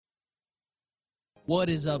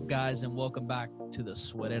What is up, guys, and welcome back to the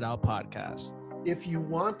Sweat It Out podcast. If you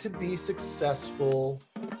want to be successful,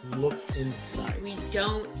 look inside. We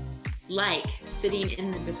don't like sitting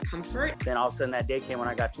in the discomfort. Then all of a sudden that day came when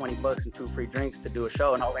I got $20 and 2 free drinks to do a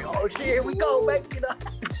show, and I was like, oh shit, here we go, baby. You know?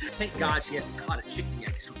 Thank God she hasn't caught a chicken yet,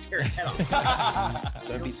 because we'll tear his head off.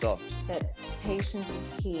 Don't be soft. That patience is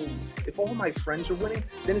key. If all my friends are winning,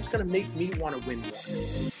 then it's going to make me want to win more.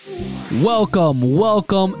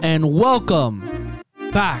 Welcome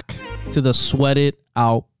back to the Sweat It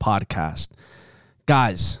Out podcast.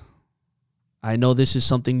 Guys, I know this is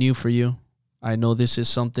something new for you. I know this is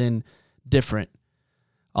something different.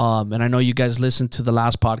 And I know you guys listened to the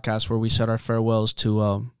last podcast where we said our farewells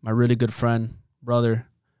to my really good friend, brother,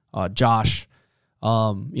 Josh.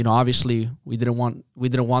 Obviously we didn't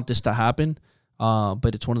want this to happen.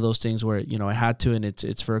 But it's one of those things where, it had to, and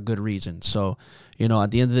it's for a good reason. So,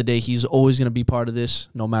 at the end of the day, he's always going to be part of this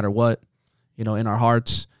no matter what, in our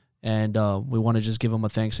hearts. And we want to just give him a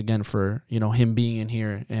thanks again for, him being in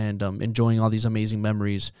here and enjoying all these amazing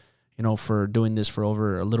memories, for doing this for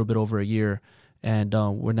a little bit over a year. And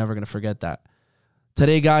we're never going to forget that.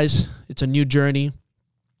 Today, guys, it's a new journey.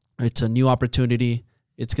 It's a new opportunity.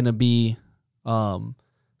 It's going to be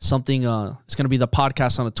it's going to be the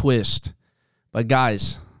podcast on a twist. But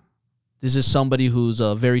guys, this is somebody who's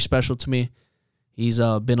very special to me. He's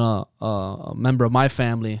been a member of my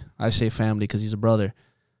family. I say family because he's a brother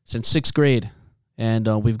since 6th grade. And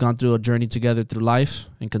we've gone through a journey together through life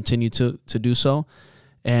and continue to do so.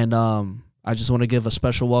 And I just want to give a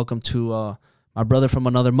special welcome to my brother from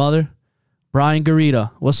another mother, Bryan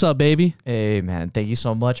Gorrita. What's up, baby? Hey, man. Thank you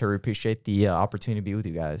so much. I really appreciate the opportunity to be with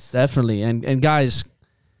you guys. Definitely. And guys,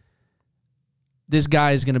 this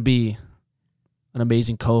guy is going to be an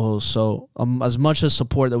amazing co-host. So as much as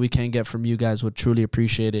support that we can get from you guys, would truly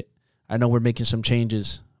appreciate it. I know we're making some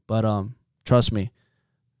changes, but trust me,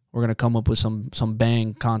 we're going to come up with some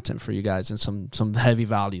bang content for you guys and some heavy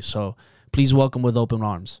value. So please welcome with open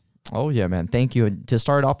arms. Oh, yeah, man. Thank you. And to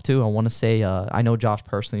start off, too, I want to say I know Josh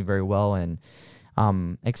personally very well, and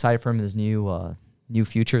I'm excited for him in his new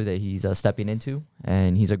future that he's stepping into.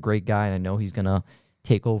 And he's a great guy, and I know he's going to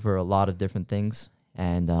take over a lot of different things.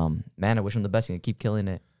 And, man, I wish him the best. He's going to keep killing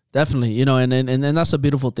it. Definitely, and that's a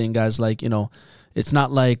beautiful thing, guys. Like, it's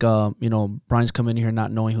not like, Bryan's coming in here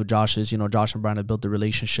not knowing who Josh is. Josh and Bryan have built a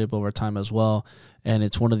relationship over time as well. And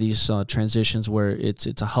it's one of these transitions where it's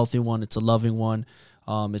a healthy one. It's a loving one.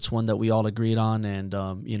 It's one that we all agreed on. And,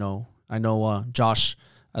 I know Josh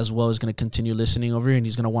as well is going to continue listening over here, and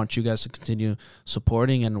he's going to want you guys to continue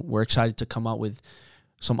supporting. And we're excited to come out with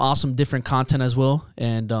some awesome different content as well,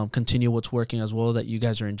 and continue what's working as well that you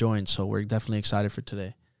guys are enjoying. So we're definitely excited for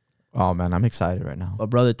today. Oh, man, I'm excited right now. But,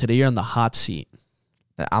 brother, today you're on the hot seat.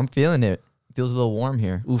 I'm feeling it. It feels a little warm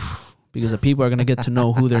here. Oof, because the people are going to get to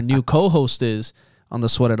know who their new co-host is on the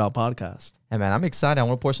Sweat It Out podcast. Hey, man, I'm excited. I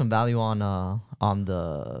want to pour some value on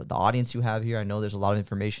the audience you have here. I know there's a lot of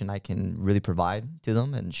information I can really provide to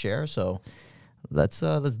them and share. So let's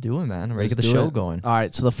do it, man. I'm ready to get the show going. All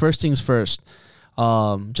right, so the first things first.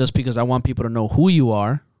 Just because I want people to know who you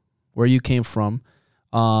are, where you came from,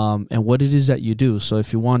 and what it is that you do. So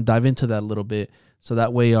if you want to dive into that a little bit, so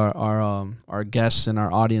that way our guests and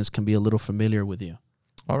our audience can be a little familiar with you.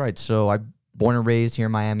 All right. So I'm born and raised here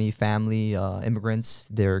in Miami, family, immigrants.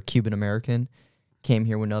 They're Cuban-American. Came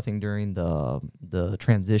here with nothing during the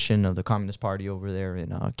transition of the Communist Party over there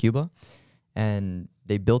in Cuba. And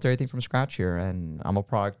they built everything from scratch here, and I'm a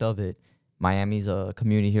product of it. Miami's a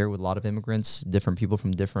community here with a lot of immigrants, different people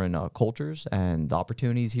from different cultures, and the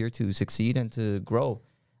opportunities here to succeed and to grow.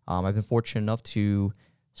 I've been fortunate enough to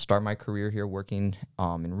start my career here working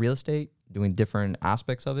in real estate, doing different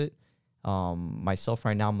aspects of it. Myself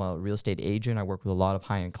right now, I'm a real estate agent. I work with a lot of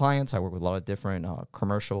high-end clients. I work with a lot of different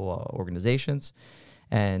commercial organizations.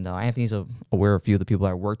 And Anthony's aware of a few of the people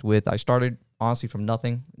I worked with. I started, honestly, from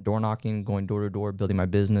nothing, door knocking, going door to door, building my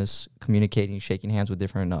business, communicating, shaking hands with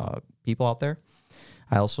different people out there.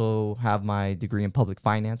 I also have my degree in public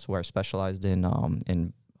finance, where I specialized in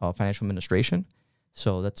financial administration.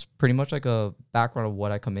 So that's pretty much like a background of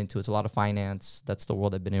what I come into. It's a lot of finance. That's the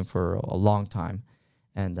world I've been in for a long time.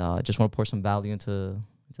 And I just want to pour some value into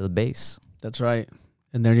the base. That's right.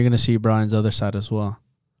 And then you're going to see Bryan's other side as well.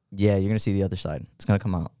 Yeah, you're going to see the other side. It's going to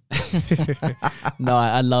come out. No,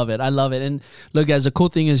 I love it. I love it. And look, guys, the cool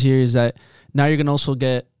thing is here is that now you're going to also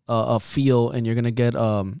get a feel, and you're gonna get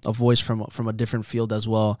a voice from a different field as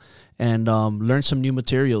well, and learn some new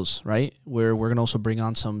materials, right? Where we're gonna also bring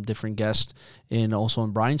on some different guests in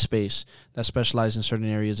Bryan's space that specialize in certain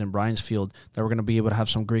areas in Bryan's field, that we're gonna be able to have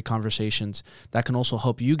some great conversations that can also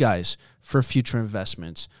help you guys for future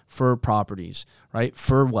investments, for properties, right?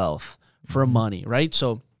 For wealth, for money, right?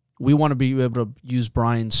 So we want to be able to use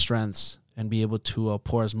Bryan's strengths and be able to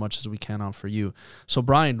pour as much as we can on for you. So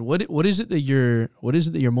Bryan, what is it that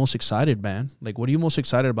you're most excited, man? Like, what are you most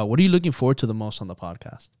excited about? What are you looking forward to the most on the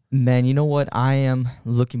podcast? Man, you know what? I am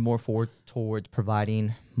looking more forward towards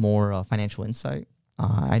providing more financial insight.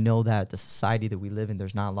 I know that the society that we live in,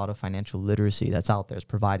 there's not a lot of financial literacy that's out there, is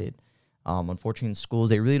provided. Unfortunately, in schools,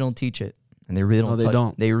 they really don't teach it, and they really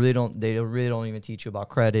don't. They really don't even teach you about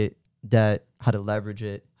credit, debt, how to leverage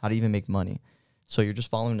it, how to even make money. So you're just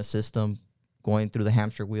following a system, going through the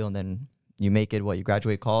hamster wheel, and then you make it, you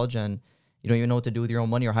graduate college, and you don't even know what to do with your own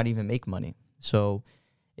money or how to even make money. So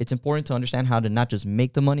it's important to understand how to not just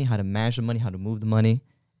make the money, how to manage the money, how to move the money.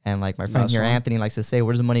 And like my friend here, Anthony, likes to say,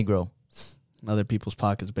 where does the money grow? In other people's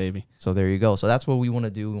pockets, baby. So there you go. So that's what we want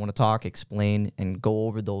to do. We want to talk, explain, and go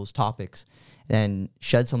over those topics and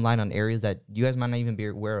shed some light on areas that you guys might not even be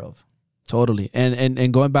aware of. Totally.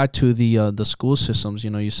 And going back to the school systems,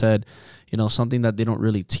 you said, something that they don't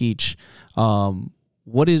really teach.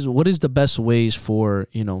 What is the best ways for,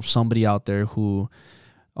 somebody out there who,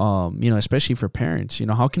 especially for parents,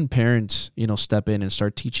 how can parents, step in and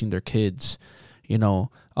start teaching their kids,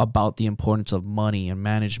 about the importance of money and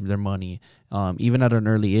managing their money, even at an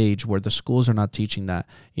early age where the schools are not teaching that,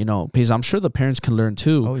 because I'm sure the parents can learn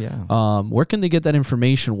too. Oh, yeah. Where can they get that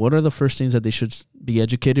information? What are the first things that they should be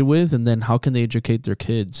educated with? And then how can they educate their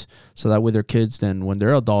kids so that way their kids then, when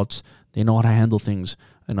they're adults, they know how to handle things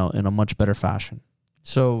in a much better fashion?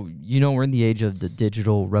 So, we're in the age of the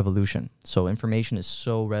digital revolution. So information is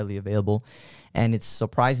so readily available. And it's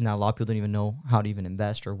surprising that a lot of people don't even know how to even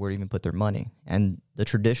invest or where to even put their money. And the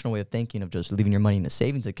traditional way of thinking of just leaving your money in a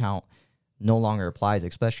savings account no longer applies,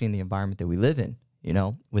 especially in the environment that we live in.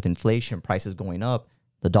 With inflation, prices going up,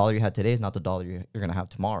 the dollar you had today is not the dollar you're going to have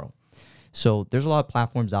tomorrow. So there's a lot of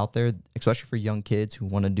platforms out there, especially for young kids who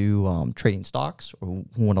want to do trading stocks or who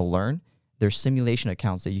want to learn. There's simulation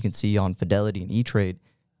accounts that you can see on Fidelity and E-Trade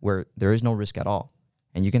where there is no risk at all.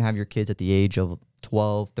 And you can have your kids at the age of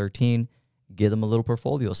 12, 13, give them a little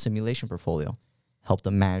portfolio, a simulation portfolio, help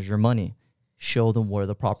them manage their money, show them what are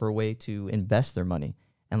the proper way to invest their money.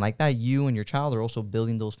 And like that, you and your child are also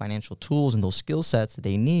building those financial tools and those skill sets that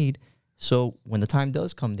they need. So when the time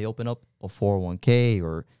does come, they open up a 401k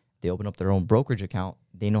or they open up their own brokerage account,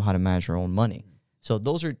 they know how to manage their own money. So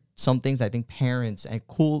those are some things I think parents and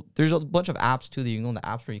cool. There's a bunch of apps too that you can go on the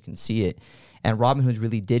app store, you can see it. And Robinhood's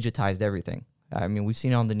really digitized everything. I mean, we've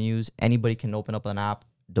seen it on the news. Anybody can open up an app,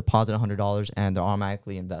 deposit $100, and they're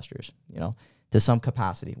automatically investors, to some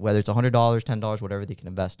capacity, whether it's $100, $10, whatever they can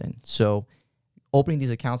invest in. So opening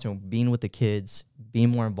these accounts and being with the kids, being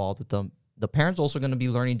more involved with them. The parents also going to be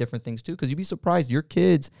learning different things too, because you'd be surprised. Your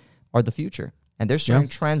kids are the future. And there's certain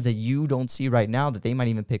trends that you don't see right now that they might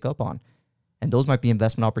even pick up on. And those might be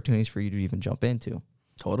investment opportunities for you to even jump into.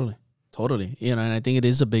 Totally. And I think it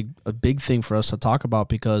is a big thing for us to talk about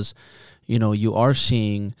because, you are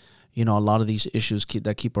seeing, a lot of these issues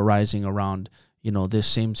that keep arising around, this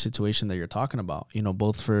same situation that you're talking about,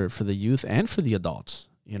 both for the youth and for the adults,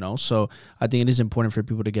 So I think it is important for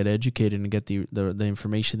people to get educated and get the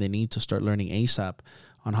information they need to start learning ASAP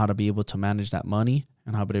on how to be able to manage that money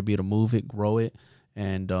and how to be able to move it, grow it,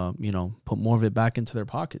 and put more of it back into their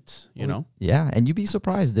pockets. Yeah, and you'd be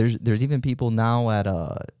surprised. There's even people now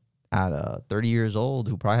at 30 years old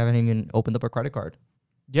who probably haven't even opened up a credit card.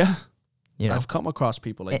 Yeah, I've come across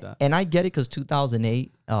people like that, and I get it because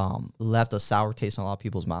 2008 left a sour taste in a lot of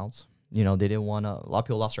people's mouths. They didn't want to. A lot of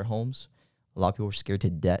people lost their homes. A lot of people were scared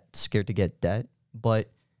to get debt, but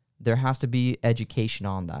there has to be education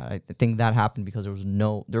on that. I think that happened because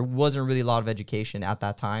there wasn't really a lot of education at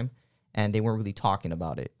that time. And they weren't really talking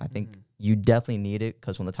about it. I think you definitely need it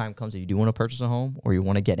because when the time comes that you do want to purchase a home or you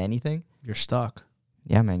want to get anything, you're stuck.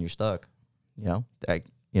 Yeah, man, you're stuck.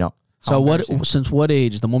 So since what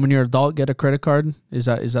age? The moment you're an adult, get a credit card? Is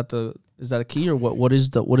that a key, or what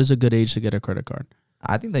is a good age to get a credit card?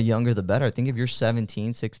 I think the younger the better. I think if you're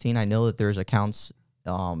 17, 16, I know that there's accounts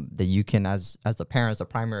that you can, as the parent, as the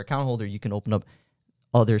primary account holder, you can open up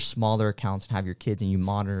other smaller accounts and have your kids and you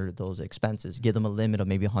monitor those expenses. Give them a limit of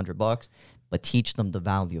maybe $100, but teach them the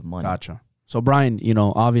value of money. Gotcha. So Bryan,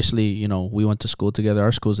 obviously, we went to school together.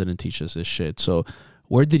 Our schools didn't teach us this shit. So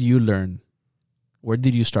where did you learn? Where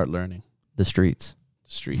did you start learning? The streets.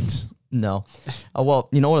 No. Well,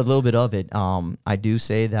 you know what? A little bit of it. I do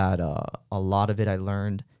say that a lot of it I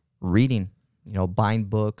learned reading, buying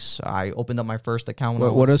books. I opened up my first account.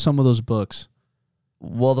 What are some of those books?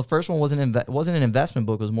 Well, the first one wasn't an investment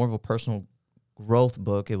book. It was more of a personal growth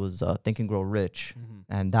book. It was Think and Grow Rich.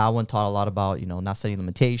 And that one taught a lot about, not setting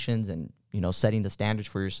limitations and, setting the standards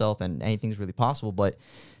for yourself, and anything's really possible. But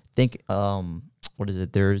think, what is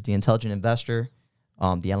it? There's The Intelligent Investor,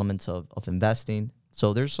 The Elements of Investing.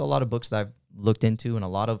 So there's a lot of books that I've looked into, and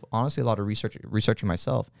honestly, a lot of researching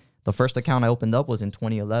myself. The first account I opened up was in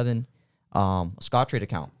 2011, a Scottrade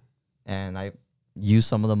account. And I used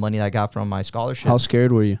some of the money I got from my scholarship. How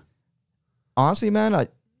scared were you? Honestly, man,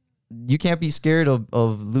 you can't be scared of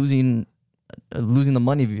losing the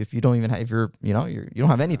money if you don't even have, you don't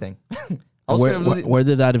have anything. Where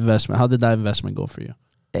did that investment? How did that investment go for you?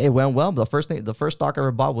 It went well. The first stock I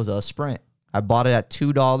ever bought was a Sprint. I bought it at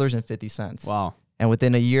 $2.50. Wow. And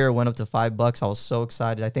within a year, it went up to $5. I was so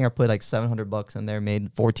excited. I think I put like $700 in there,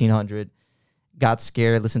 made $1,400. Got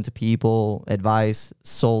scared, listened to people, advice,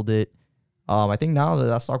 sold it. I think now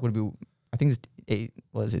that stock would be, I think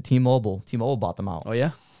it's T-Mobile. T-Mobile bought them out. Oh,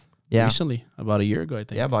 yeah? Yeah. Recently, about a year ago, I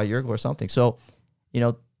think. Yeah, about a year ago or something. So,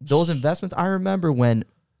 those investments, I remember when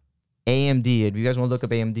AMD, if you guys want to look up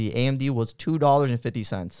AMD was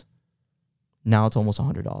 $2.50. Now it's almost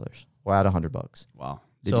 $100. We're at $100. Wow.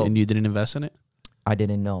 And you didn't invest in it? I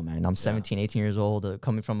didn't know, man. I'm 17, 18 years old,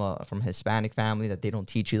 coming from a Hispanic family that they don't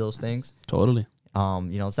teach you those things. Totally.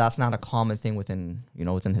 That's not a common thing within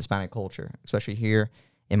Hispanic culture, especially here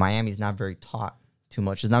in Miami. It's not very taught too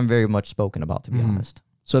much. It's not very much spoken about, to be honest.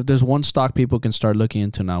 So if there's one stock people can start looking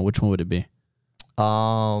into now, which one would it be?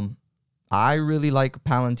 I really like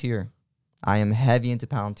Palantir. I am heavy into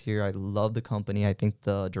Palantir. I love the company. I think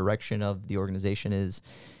the direction of the organization is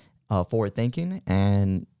forward thinking,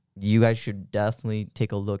 and you guys should definitely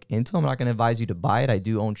take a look into them. I'm not going to advise you to buy it. I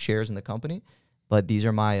do own shares in the company, but these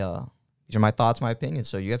are my thoughts, my opinions.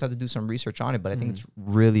 So you guys have to do some research on it. But I think it's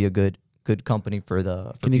really a good company for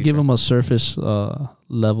the. Can you give them a surface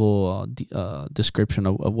level description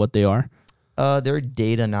of what they are? They're a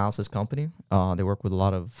data analysis company. They work with a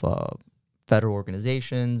lot of federal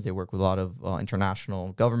organizations. They work with a lot of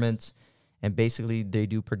international governments, and basically they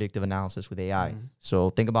do predictive analysis with AI. So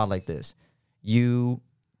think about it like this: you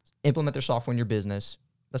implement their software in your business.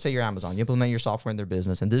 Let's say you're Amazon. You implement your software in their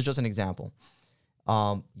business, and this is just an example.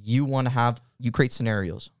 You create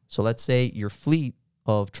scenarios. So let's say your fleet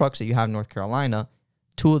of trucks that you have in North Carolina,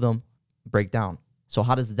 2 of them break down. So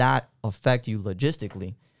how does that affect you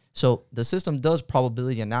logistically? So the system does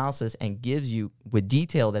probability analysis and gives you with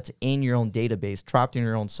detail that's in your own database, trapped in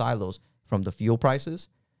your own silos, from the fuel prices,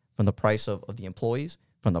 from the price of the employees,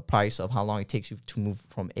 from the price of how long it takes you to move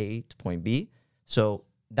from A to point B. So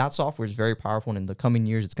that software is very powerful, and in the coming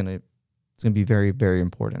years, it's gonna be very, very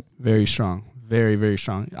important. Very strong. Very, very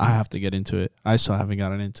strong. I have to get into it. I still haven't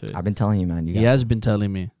gotten into it. I've been telling you, man. He has been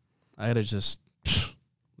telling me. I gotta just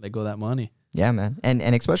let go of that money. Yeah, man. And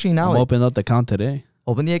especially now. I'm opening up the account today.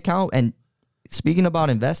 Open the account. And speaking about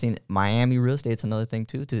investing, Miami real estate's another thing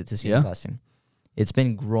too to see investing. It's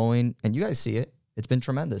been growing, and you guys see it. It's been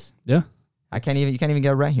tremendous. Yeah. You can't even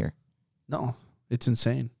get rent here. No, it's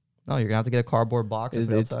insane. No, you're gonna have to get a cardboard box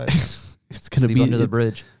outside. It's gonna sleep be under the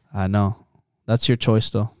bridge. I know. That's your choice,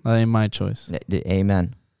 though. That ain't my choice.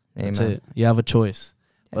 Amen. That's it. You have a choice.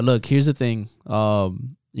 But look, here's the thing.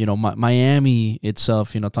 Miami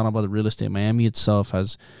itself, talking about the real estate, Miami itself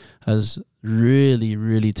has really,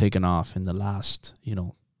 really taken off in the last,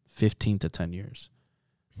 15 to 10 years.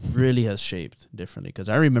 Really has shaped differently. Because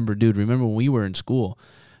I remember when we were in school,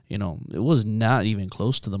 it was not even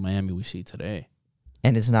close to the Miami we see today.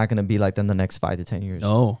 And it's not going to be like that in the next 5 to 10 years.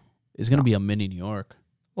 No. It's going to be a mini New York.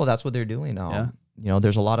 Well, that's what they're doing now. Yeah.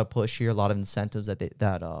 There's a lot of push here, a lot of incentives that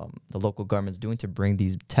the local government's doing to bring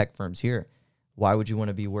these tech firms here. Why would you want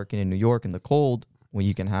to be working in New York in the cold when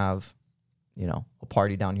you can have, a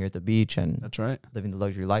party down here at the beach and that's right, living the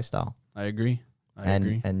luxury lifestyle? I agree. I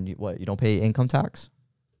agree. And you don't pay income tax,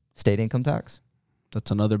 state income tax.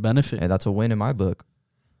 That's another benefit. And that's a win in my book.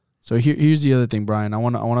 So here's the other thing, Brian. I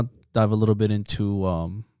want to dive a little bit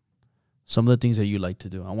into some of the things that you like to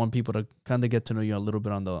do. I want people to kind of get to know you a little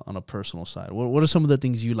bit on a personal side. What are some of the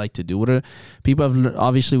things you like to do? What are people have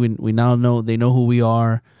obviously we now know, they know who we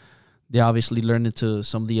are. They obviously learned into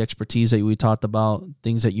some of the expertise that we talked about,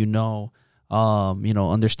 things that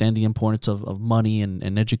understand the importance of money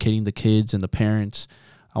and educating the kids and the parents.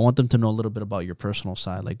 I want them to know a little bit about your personal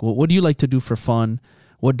side. Like, what do you like to do for fun?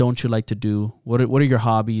 What don't you like to do? What are your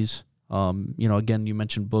hobbies? Again, you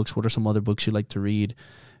mentioned books. What are some other books you like to read?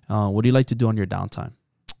 What do you like to do on your downtime?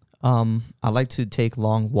 I like to take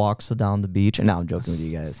long walks down the beach. And now I'm joking with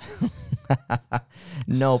you guys.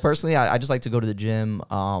 No, personally, I just like to go to the gym.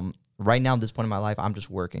 Right now, at this point in my life, I'm just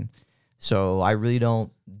working. So I really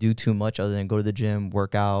don't do too much other than go to the gym,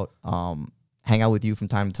 work out, hang out with you from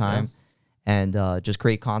time to time, and just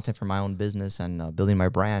create content for my own business and building my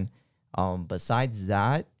brand. Besides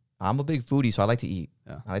that, I'm a big foodie, so I like to eat.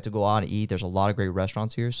 Yeah. I like to go out and eat. There's a lot of great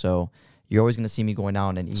restaurants here, so you're always going to see me going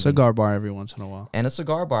out and eating. Cigar bar every once in a while. And a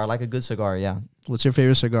cigar bar. I like a good cigar, yeah. What's your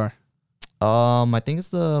favorite cigar? I think it's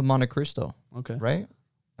the Monte Cristo. Okay. Right?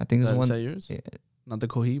 I think it's one. Is that yours? Yeah. Not the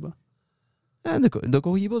Cohiba? And the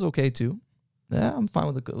Cohiba's okay, too. Yeah, I'm fine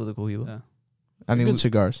with the Cohiba. Yeah. I mean, good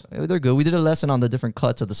cigars. They're good. We did a lesson on the different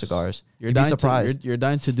cuts of the cigars. You'd be surprised. You're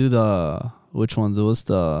dying to do the... Which ones? What's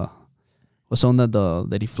the one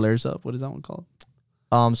that he flares up? What is that one called?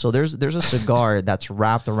 So there's a cigar that's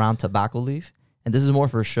wrapped around tobacco leaf, and this is more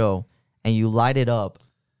for show. And you light it up,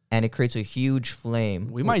 and it creates a huge flame.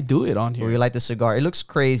 We might do it on here. Where you light the cigar. It looks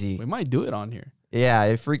crazy. We might do it on here. Yeah,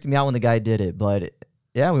 it freaked me out when the guy did it, but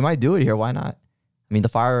yeah, we might do it here. Why not? I mean,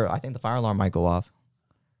 I think the fire alarm might go off.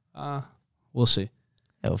 We'll see.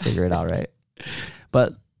 Yeah, we'll figure it out, right?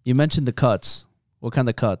 But you mentioned the cuts. What kind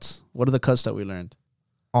of cuts? What are the cuts that we learned?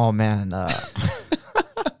 Oh man.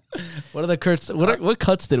 What are the cuts? What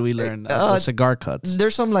cuts did we learn? The cigar cuts.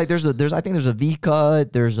 There's some I think there's a V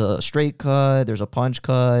cut, there's a straight cut, there's a punch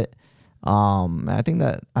cut. I think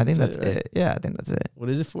that's it. Right? Yeah, I think that's it. What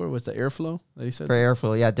is it for? What's the airflow that you said? For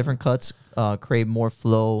airflow, yeah. Different cuts create more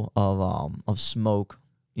flow of smoke.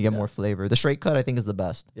 You get more flavor. The straight cut, I think, is the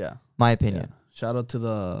best. Yeah, my opinion. Yeah. Shout out to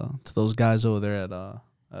those guys over there at the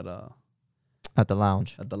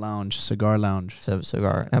lounge. At the lounge, cigar lounge.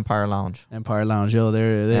 Cigar Empire Lounge. Empire Lounge. Yo, they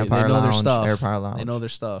know Lounge, their stuff. Empire Lounge. They know their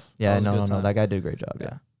stuff. Yeah, no. That guy did a great job.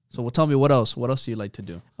 Yeah. So tell me what else? What else do you like to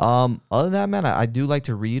do? Other than that, man, I do like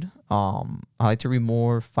to read. I like to read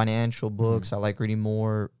more financial books. I like reading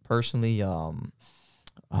more personally. What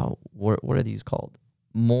are these called?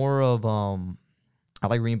 More of I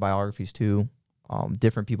like reading biographies too.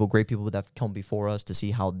 Different people, great people that have come before us to see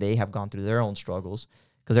how they have gone through their own struggles.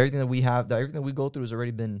 Because everything that we go through has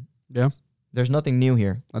already been. Yeah. There's nothing new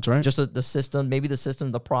here. That's right. Just the system,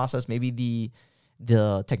 the process, maybe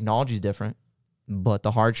the technology is different, but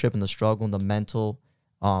the hardship and the struggle and the mental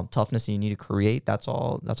toughness that you need to create, that's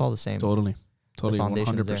all the same. Totally.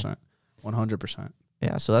 100%. 100%.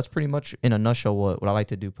 Yeah. So that's pretty much in a nutshell what I like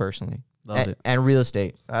to do personally. And real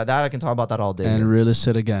estate. That I can talk about that all day. And real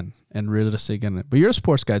estate again. But you're a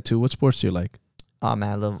sports guy too. What sports do you like? Oh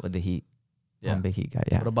man, I love the Heat. Yeah. I'm a big Heat guy.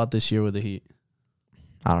 Yeah. What about this year with the Heat?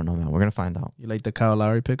 I don't know, man. We're gonna find out. You like the Kyle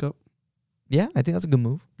Lowry pickup? Yeah, I think that's a good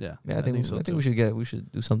move. Yeah. I think we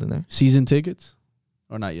should do something there. Season tickets,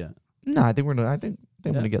 or not yet? No, I think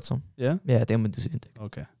I'm gonna get some. Yeah. Yeah, I think I'm gonna do season tickets.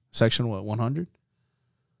 Okay. Section what? 100?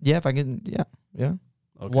 Yeah, if I can. Yeah. Okay.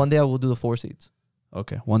 One day I will do the 4 seats.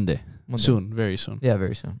 Okay. One day. Soon. Very soon. Yeah,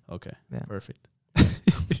 very soon. Okay. Yeah. Perfect.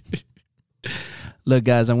 Look,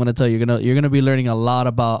 guys, I'm gonna tell you, you're gonna be learning a lot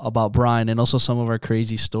about Bryan and also some of our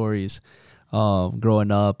crazy stories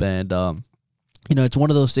growing up, and it's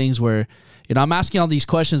one of those things where I'm asking all these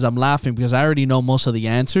questions. I'm laughing because I already know most of the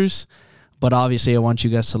answers, but obviously I want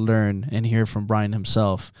you guys to learn and hear from Bryan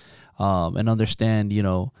himself and understand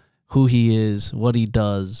who he is, what he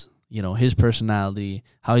does, his personality,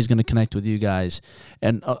 how he's going to connect with you guys.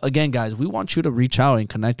 And again, guys, we want you to reach out and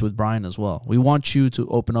connect with Bryan as well. We want you to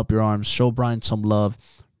open up your arms, show Bryan some love,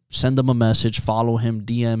 send him a message, follow him,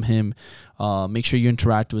 DM him, make sure you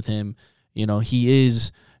interact with him. He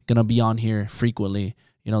is going to be on here frequently,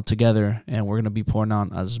 together, and we're going to be pouring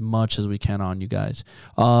on as much as we can on you guys.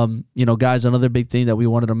 Guys, another big thing that we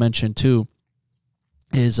wanted to mention too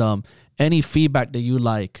is any feedback that you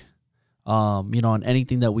like, on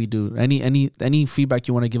anything that we do, any feedback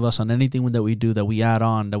you want to give us on anything that we do, that we add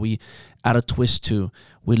on, that we add a twist to,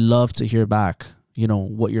 we'd love to hear back,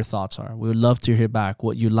 what your thoughts are. We would love to hear back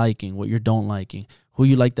what you're liking, what you don't liking, who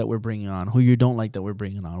you like that we're bringing on, who you don't like that we're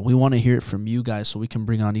bringing on. We want to hear it from you guys so we can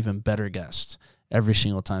bring on even better guests every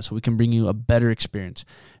single time, so we can bring you a better experience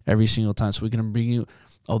every single time, so we can bring you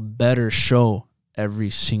a better show every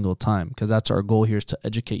single time, because that's our goal here, is to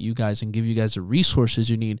educate you guys and give you guys the resources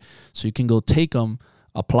you need so you can go take them,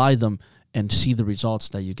 apply them, and see the results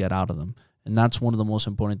that you get out of them. And that's one of the most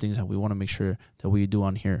important things that we want to make sure that we do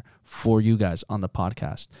on here for you guys on the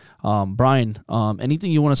podcast. Bryan,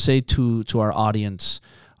 anything you want to say to our audience,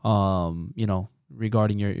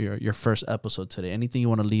 regarding your first episode today? Anything you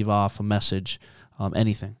want to leave off, a message,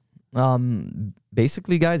 anything?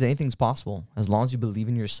 Basically, guys, anything's possible. As long as you believe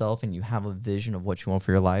in yourself and you have a vision of what you want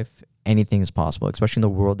for your life, anything is possible, especially in the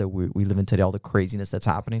world that we live in today, all the craziness that's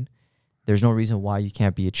happening. There's no reason why you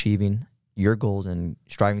can't be achieving your goals and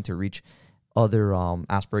striving to reach other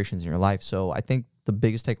aspirations in your life. So I think the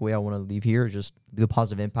biggest takeaway I want to leave here is just do a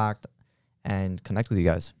positive impact and connect with you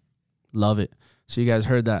guys. Love it. So you guys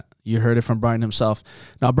heard that. You heard it from Bryan himself.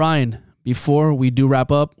 Now, Bryan, before we do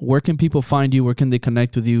wrap up, where can people find you? Where can they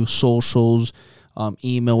connect with you? Socials,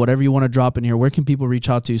 email, whatever you want to drop in here. Where can people reach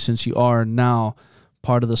out to you since you are now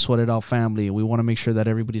part of the Sweat It Out family? We want to make sure that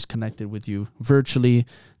everybody's connected with you virtually,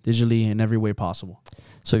 digitally, in every way possible.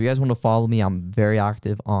 So if you guys want to follow me, I'm very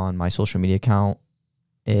active on my social media account.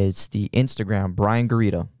 It's the Instagram, Bryan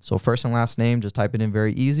Gorrita. So first and last name, just type it in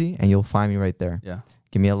very easy, and you'll find me right there. Yeah.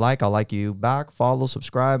 Give me a like. I'll like you back. Follow,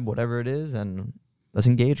 subscribe, whatever it is, and let's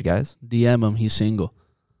engage, guys. DM him. He's single.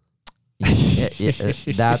 Yeah,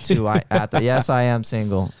 that too. Yes, I am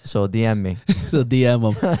single. So DM me. So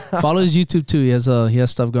DM him. Follow his YouTube too. He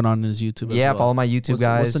has stuff going on in his YouTube. Yeah, as well. follow my YouTube,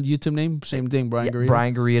 guys. What's the YouTube name? Same thing, Bryan Gorrita.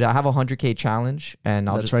 Bryan Gorrita. I have a 100K challenge, and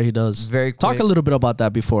That's right. He does. Very quick. Talk a little bit about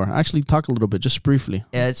that before. Actually, talk a little bit, just briefly.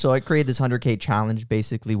 Yeah. So I created this 100K challenge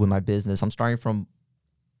basically with my business. I'm starting from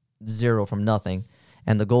zero, from nothing.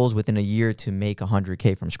 And the goal is within a year to make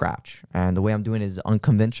 100K from scratch. And the way I'm doing it is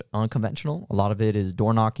unconventional. A lot of it is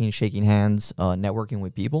door knocking, shaking hands, networking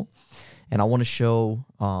with people. And I want to show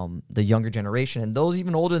the younger generation and those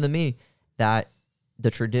even older than me that the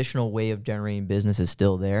traditional way of generating business is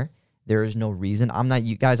still there. There is no reason.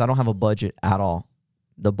 You guys, I don't have a budget at all.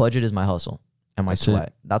 The budget is my hustle and my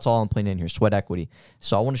sweat. That's all I'm putting in here, sweat equity.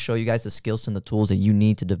 So I want to show you guys the skills and the tools that you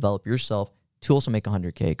need to develop yourself to also make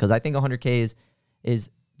 100K. Because I think 100K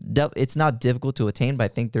it's not difficult to attain, but I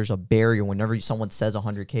think there's a barrier whenever someone says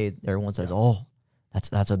 100K, everyone says, "Oh,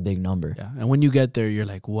 that's a big number." Yeah, and when you get there, you're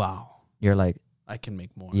like, "Wow." You're like, "I can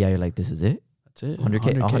make more." Yeah, you're like, "This is it." That's it.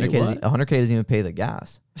 100K doesn't even pay the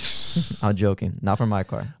gas. I'm joking. Not for my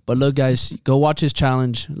car. But look, guys, go watch his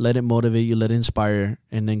challenge. Let it motivate you. Let it inspire,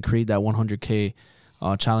 and then create that 100K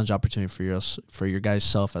challenge opportunity for your guys'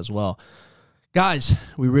 self as well. Guys,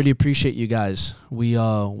 we really appreciate you guys. We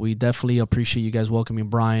definitely appreciate you guys welcoming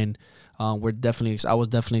Bryan. I was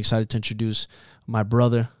definitely excited to introduce my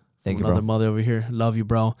brother. Thank you, another bro. mother over here. Love you,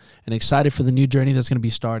 bro. And excited for the new journey that's going to be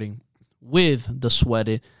starting with the Sweat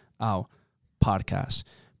It Out podcast.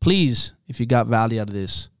 Please, if you got value out of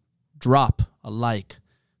this, drop a like,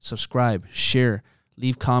 subscribe, share,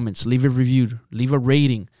 leave comments, leave a review, leave a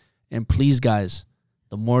rating. And please, guys,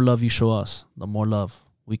 the more love you show us, the more love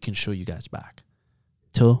we can show you guys back.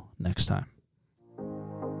 Till next time.